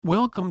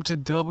Welcome to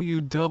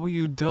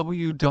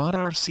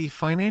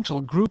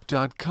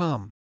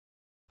www.rcfinancialgroup.com.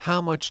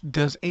 How much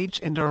does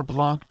H&R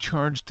Block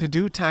charge to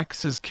do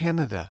taxes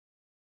Canada?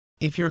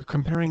 If you're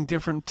comparing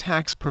different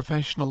tax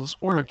professionals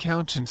or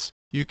accountants,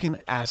 you can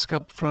ask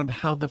upfront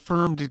how the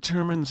firm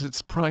determines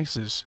its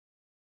prices.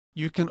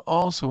 You can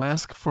also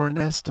ask for an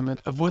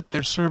estimate of what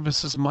their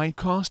services might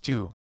cost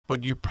you,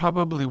 but you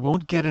probably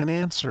won't get an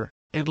answer,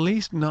 at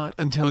least not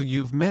until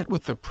you've met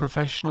with the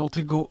professional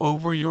to go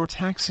over your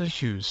tax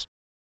issues.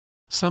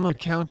 Some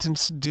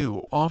accountants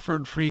do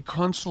offer free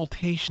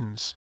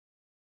consultations.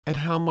 At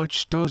how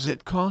much does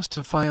it cost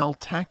to file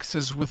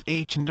taxes with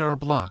H&R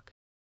Block?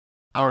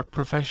 Our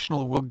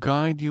professional will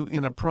guide you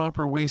in a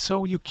proper way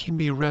so you can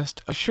be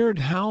rest assured.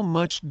 How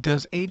much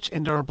does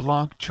H&R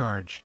Block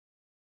charge?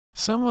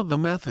 Some of the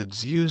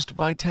methods used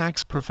by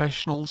tax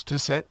professionals to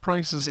set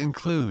prices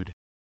include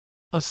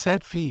a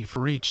set fee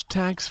for each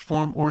tax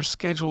form or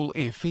Schedule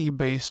A fee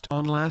based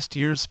on last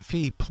year's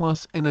fee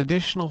plus an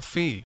additional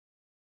fee.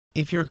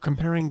 If you're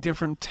comparing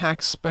different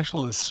tax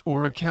specialists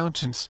or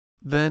accountants,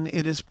 then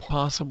it is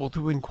possible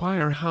to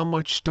inquire how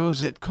much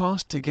does it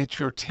cost to get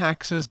your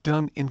taxes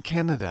done in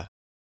Canada.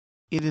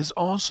 It is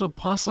also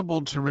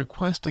possible to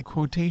request a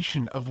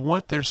quotation of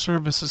what their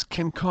services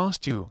can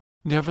cost you.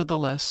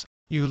 Nevertheless,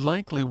 you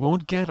likely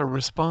won't get a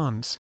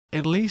response,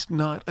 at least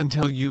not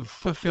until you've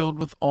fulfilled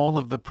with all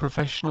of the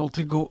professional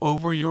to go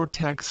over your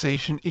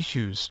taxation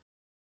issues.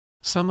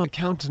 Some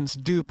accountants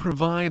do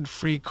provide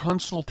free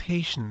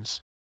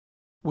consultations.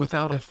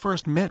 Without a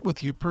first met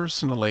with you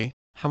personally,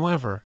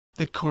 however,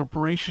 the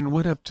corporation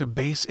would have to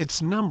base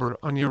its number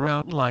on your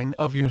outline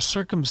of your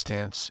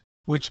circumstance,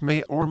 which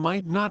may or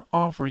might not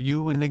offer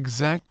you an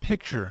exact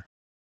picture.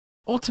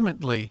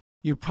 Ultimately,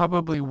 you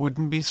probably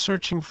wouldn't be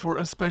searching for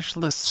a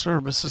specialist's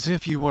services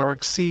if you are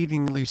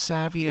exceedingly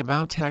savvy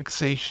about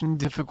taxation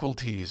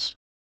difficulties.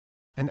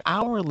 An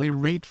hourly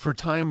rate for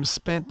time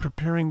spent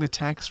preparing the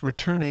tax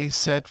return, a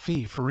set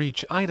fee for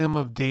each item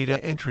of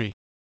data entry.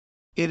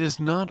 It is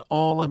not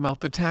all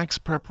about the tax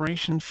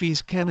preparation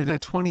fees Canada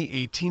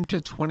 2018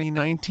 to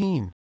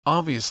 2019,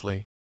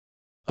 obviously.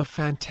 A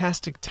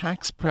fantastic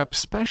tax prep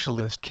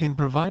specialist can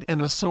provide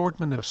an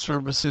assortment of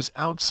services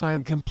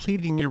outside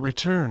completing your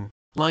return,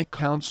 like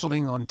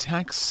counseling on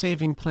tax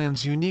saving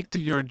plans unique to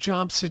your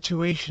job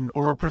situation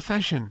or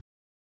profession.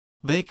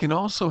 They can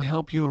also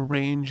help you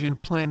arrange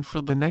and plan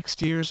for the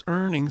next year's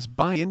earnings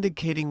by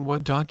indicating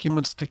what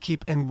documents to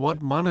keep and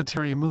what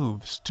monetary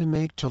moves to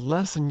make to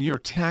lessen your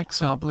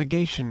tax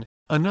obligation.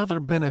 Another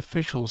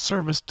beneficial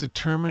service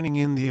determining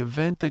in the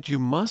event that you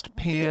must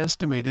pay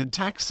estimated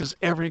taxes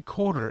every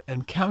quarter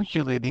and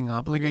calculating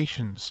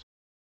obligations.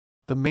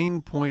 The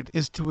main point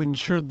is to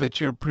ensure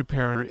that your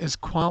preparer is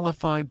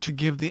qualified to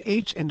give the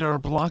H&R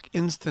Block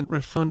Instant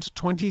Refund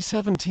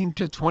 2017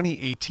 to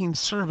 2018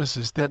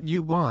 services that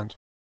you want.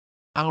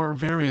 Our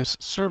various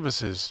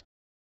services: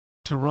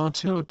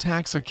 Toronto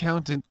Tax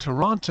Accountant,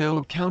 Toronto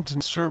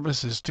Accountant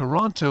Services,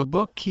 Toronto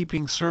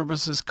Bookkeeping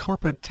Services,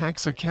 Corporate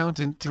Tax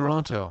Accountant,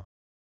 Toronto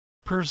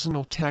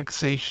Personal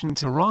Taxation,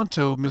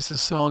 Toronto,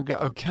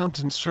 Mississauga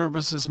Accountant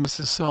Services,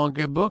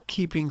 Mississauga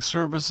Bookkeeping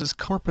Services,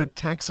 Corporate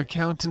Tax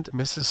Accountant,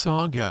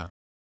 Mississauga.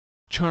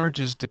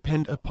 Charges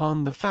depend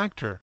upon the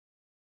factor,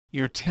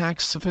 your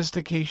tax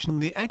sophistication,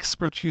 the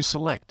expert you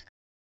select.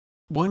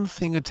 One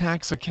thing a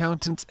tax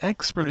accountant's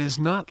expert is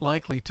not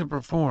likely to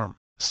perform,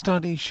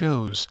 study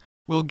shows,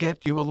 will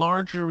get you a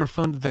larger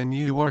refund than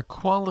you are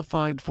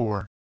qualified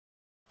for.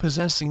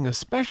 Possessing a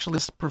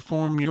specialist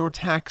perform your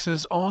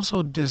taxes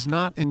also does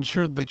not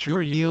ensure that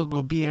your yield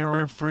will be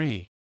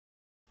error-free.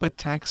 But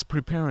tax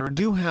preparer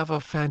do have a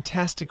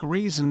fantastic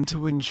reason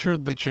to ensure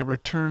that your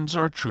returns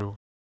are true.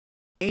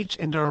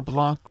 H&R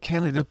Block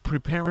Canada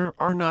preparer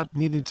are not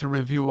needed to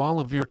review all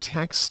of your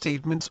tax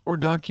statements or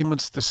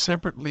documents to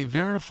separately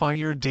verify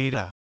your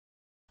data.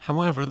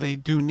 However, they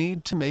do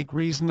need to make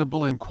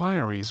reasonable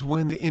inquiries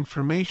when the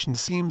information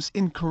seems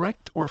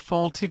incorrect or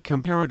faulty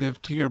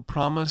comparative to your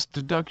promised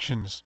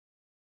deductions.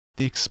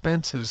 The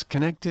expenses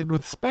connected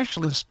with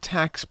specialist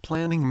tax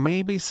planning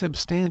may be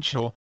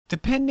substantial,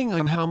 depending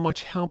on how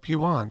much help you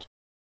want.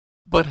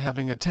 But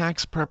having a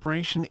tax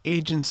preparation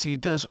agency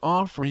does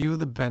offer you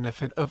the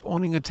benefit of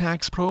owning a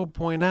tax pro.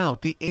 Point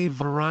out a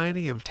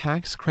variety of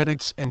tax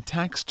credits and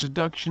tax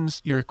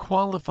deductions you're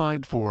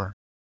qualified for.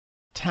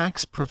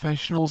 Tax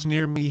professionals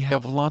near me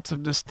have lots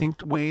of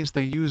distinct ways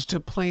they use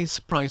to place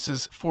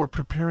prices for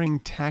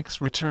preparing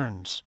tax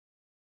returns.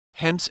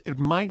 Hence, it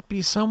might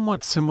be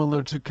somewhat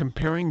similar to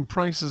comparing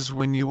prices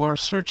when you are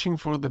searching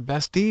for the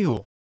best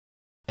deal.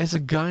 As a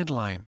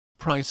guideline,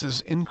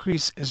 prices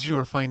increase as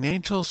your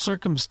financial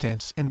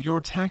circumstance and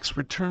your tax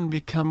return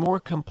become more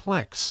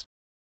complex.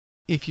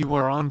 If you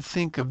are on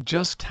think of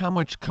just how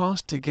much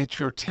cost to get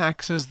your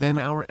taxes, then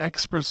our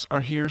experts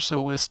are here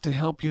so as to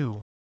help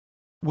you.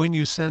 When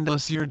you send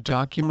us your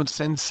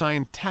documents and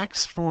sign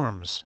tax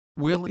forms,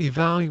 we'll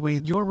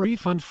evaluate your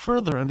refund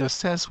further and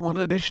assess what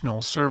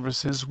additional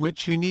services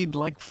which you need,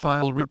 like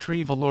file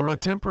retrieval or a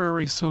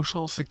temporary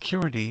social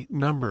security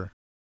number.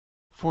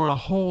 For a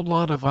whole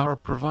lot of our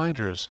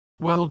providers,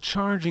 While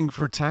charging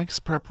for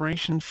tax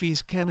preparation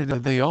fees Canada,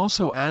 they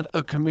also add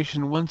a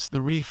commission once the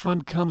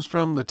refund comes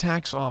from the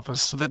tax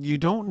office, so that you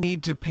don't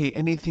need to pay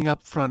anything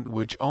upfront,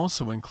 which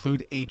also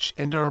include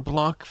H&R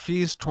Block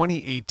fees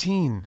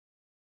 2018.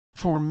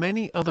 For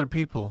many other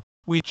people,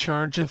 we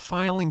charge a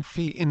filing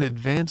fee in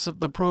advance of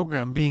the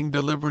program being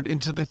delivered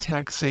into the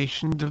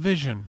taxation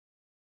division.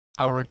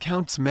 Our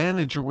accounts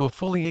manager will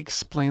fully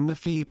explain the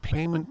fee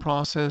payment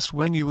process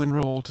when you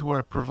enroll to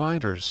our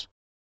providers.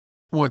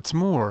 What's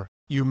more,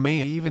 you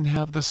may even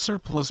have the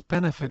surplus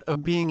benefit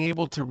of being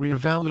able to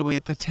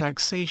reevaluate the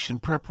taxation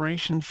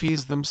preparation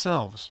fees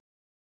themselves.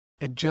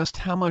 At just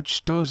how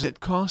much does it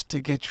cost to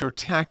get your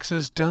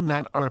taxes done?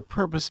 That our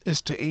purpose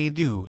is to aid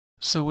you,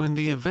 so in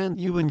the event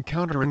you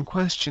encounter a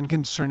question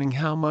concerning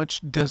how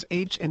much does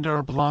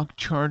H&R Block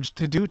charge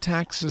to do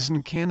taxes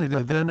in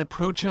Canada, then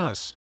approach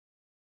us.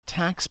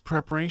 Tax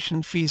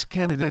Preparation Fees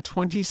Canada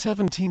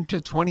 2017 to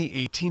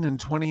 2018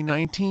 and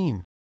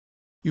 2019.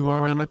 You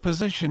are in a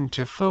position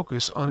to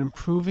focus on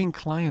improving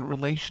client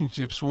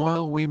relationships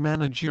while we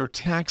manage your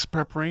tax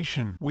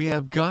preparation. We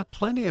have got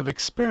plenty of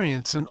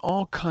experience in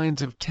all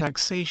kinds of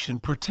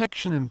taxation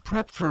protection and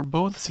prep for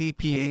both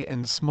CPA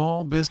and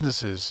small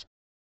businesses.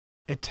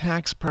 At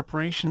Tax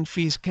Preparation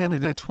Fees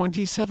Canada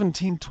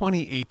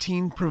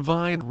 2017-2018,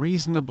 provide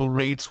reasonable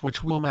rates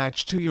which will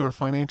match to your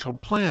financial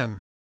plan.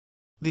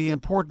 The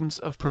importance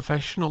of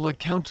professional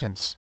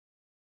accountants.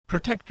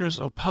 Protectors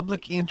of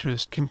public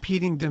interest,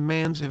 competing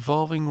demands,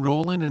 evolving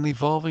role in an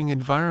evolving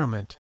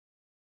environment.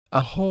 A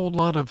whole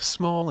lot of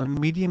small and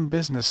medium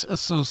business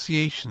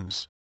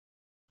associations,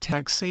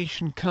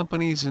 taxation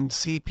companies and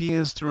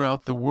CPAs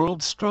throughout the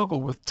world struggle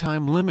with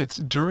time limits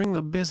during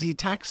the busy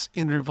tax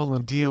interval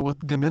and deal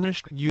with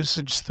diminished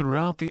usage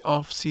throughout the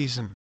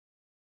off-season.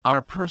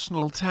 Our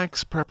personal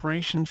tax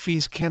preparation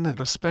fees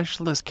Canada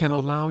specialist can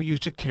allow you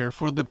to care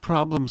for the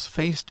problems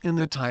faced in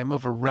the time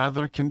of a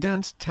rather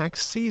condensed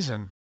tax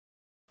season.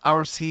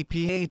 Our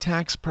CPA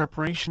tax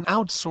preparation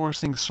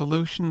outsourcing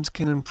solutions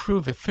can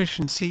improve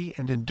efficiency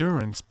and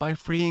endurance by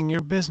freeing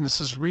your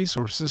business's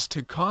resources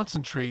to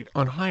concentrate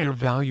on higher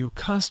value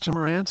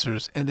customer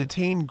answers and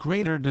attain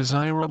greater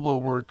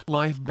desirable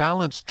work-life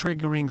balance,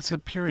 triggering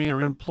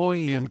superior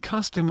employee and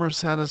customer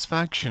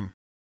satisfaction.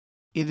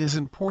 It is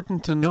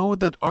important to know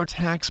that our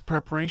tax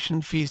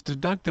preparation fees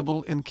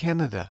deductible in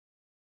Canada.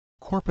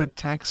 Corporate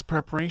tax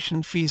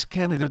preparation fees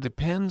Canada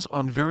depends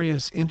on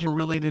various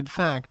interrelated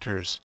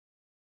factors.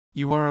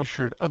 You are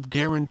assured of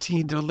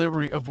guaranteed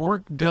delivery of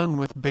work done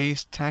with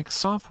base tax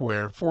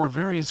software for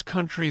various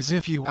countries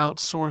if you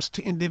outsource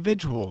to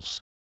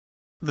individuals.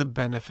 The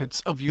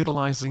benefits of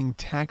utilizing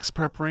Tax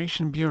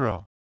Preparation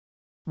Bureau.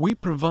 We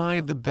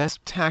provide the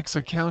best tax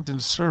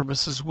accountant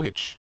services,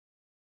 which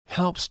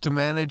helps to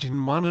manage and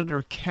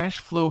monitor cash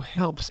flow,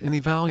 helps in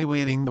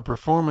evaluating the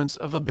performance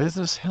of a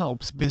business,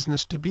 helps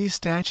business to be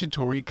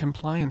statutory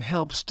compliant,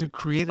 helps to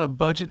create a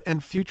budget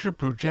and future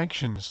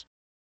projections.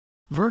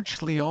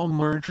 Virtually all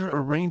merger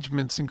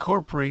arrangements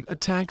incorporate a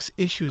tax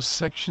issues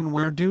section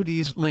where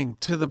duties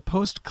linked to the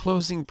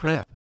post-closing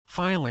prep,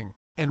 filing,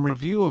 and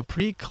review of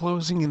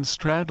pre-closing and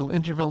straddle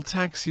interval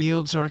tax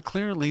yields are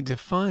clearly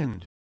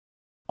defined.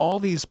 All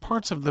these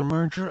parts of the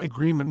merger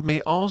agreement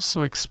may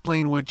also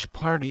explain which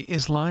party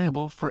is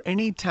liable for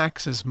any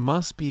taxes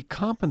must be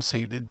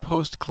compensated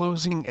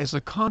post-closing as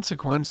a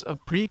consequence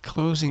of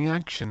pre-closing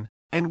action,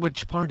 and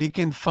which party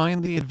can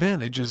find the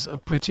advantages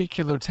of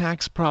particular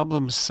tax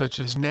problems such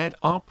as net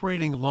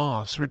operating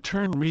loss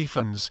return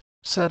refunds,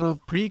 set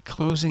of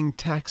pre-closing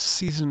tax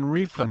season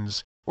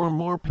refunds, or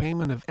more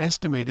payment of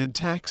estimated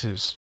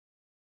taxes.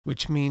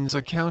 Which means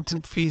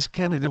Accountant Fees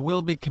Canada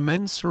will be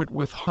commensurate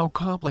with how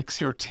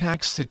complex your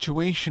tax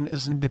situation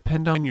is and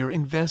depend on your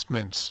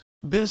investments,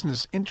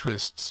 business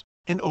interests,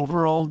 and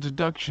overall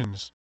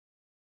deductions.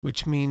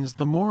 Which means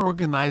the more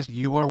organized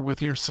you are with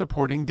your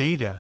supporting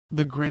data,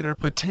 the greater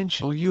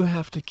potential you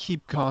have to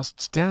keep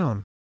costs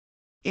down.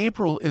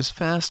 April is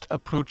fast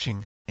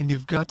approaching, and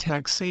you've got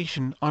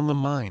taxation on the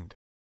mind.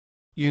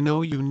 You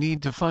know you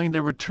need to find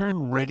a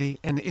return ready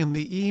and in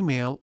the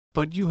email,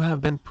 but you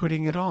have been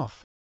putting it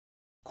off.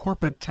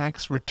 Corporate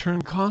Tax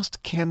Return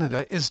Cost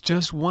Canada is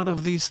just one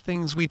of these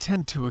things we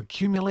tend to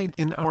accumulate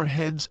in our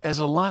heads as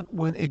a lot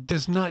when it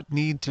does not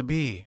need to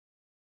be.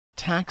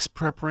 Tax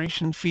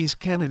Preparation Fees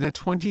Canada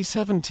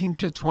 2017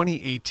 to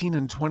 2018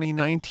 and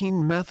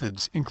 2019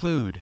 methods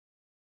include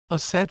a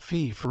set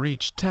fee for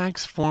each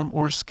tax form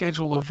or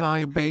schedule, a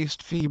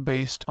value-based fee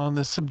based on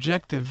the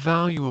subjective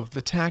value of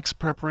the tax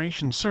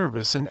preparation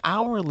service, an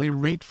hourly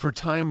rate for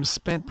time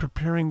spent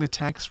preparing the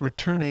tax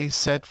return, a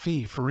set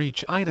fee for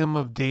each item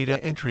of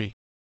data entry.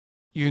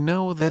 You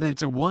know that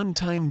it's a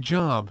one-time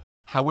job,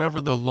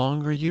 however the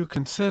longer you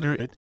consider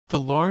it, the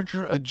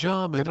larger a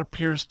job it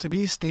appears to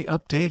be. Stay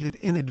updated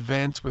in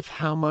advance with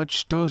how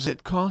much does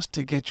it cost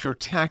to get your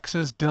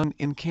taxes done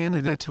in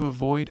Canada to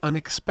avoid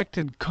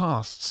unexpected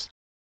costs.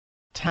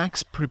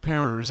 Tax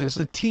preparers. As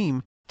a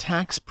team,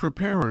 tax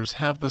preparers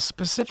have the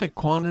specific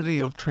quantity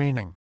of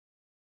training.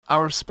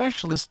 Our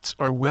specialists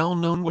are well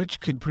known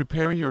which could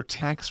prepare your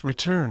tax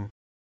return.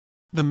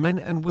 The men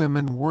and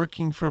women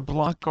working for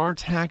Block are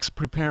tax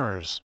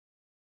preparers.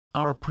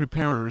 Our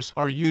preparers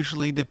are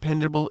usually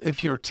dependable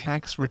if your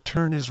tax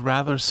return is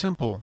rather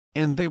simple,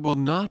 and they will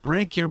not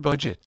break your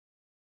budget.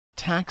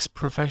 Tax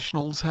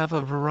professionals have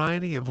a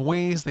variety of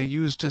ways they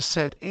use to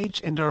set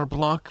H&R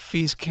Block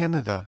fees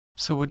Canada,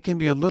 so it can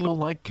be a little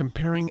like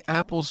comparing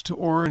apples to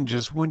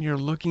oranges when you're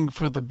looking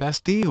for the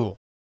best deal.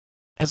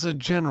 As a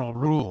general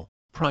rule,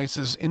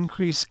 prices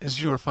increase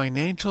as your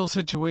financial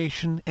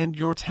situation and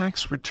your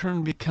tax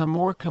return become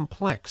more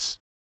complex.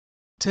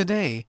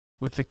 Today,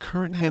 with the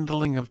current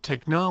handling of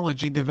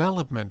technology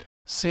development,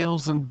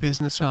 sales and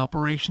business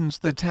operations,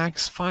 the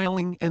tax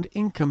filing and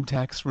income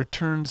tax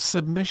returns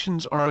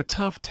submissions are a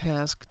tough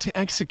task to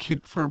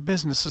execute for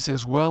businesses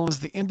as well as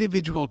the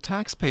individual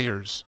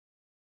taxpayers.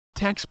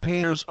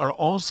 Taxpayers are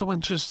also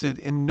interested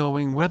in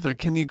knowing whether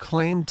can you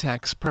claim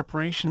tax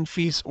preparation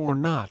fees or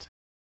not.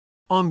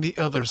 On the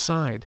other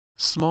side,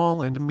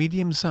 small and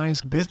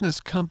medium-sized business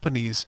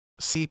companies,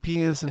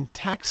 CPAs and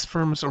tax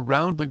firms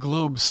around the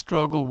globe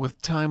struggle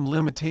with time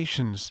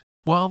limitations,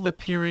 while the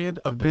period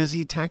of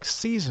busy tax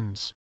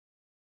seasons.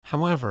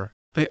 However,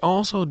 they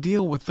also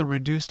deal with the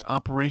reduced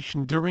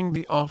operation during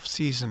the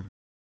off-season.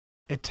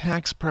 At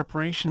Tax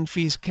Preparation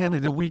Fees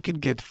Canada, we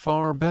could get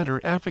far better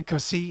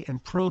efficacy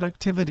and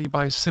productivity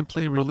by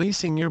simply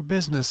releasing your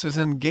business's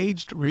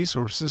engaged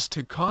resources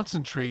to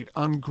concentrate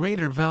on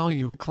greater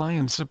value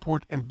client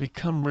support and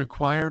become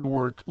required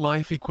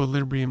work-life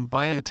equilibrium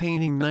by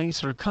attaining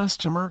nicer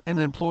customer and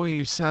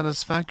employee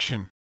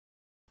satisfaction.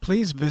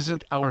 Please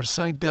visit our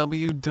site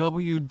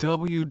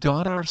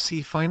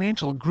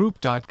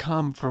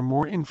www.rcfinancialgroup.com for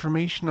more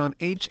information on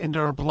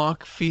H&R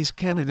Block Fees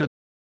Canada.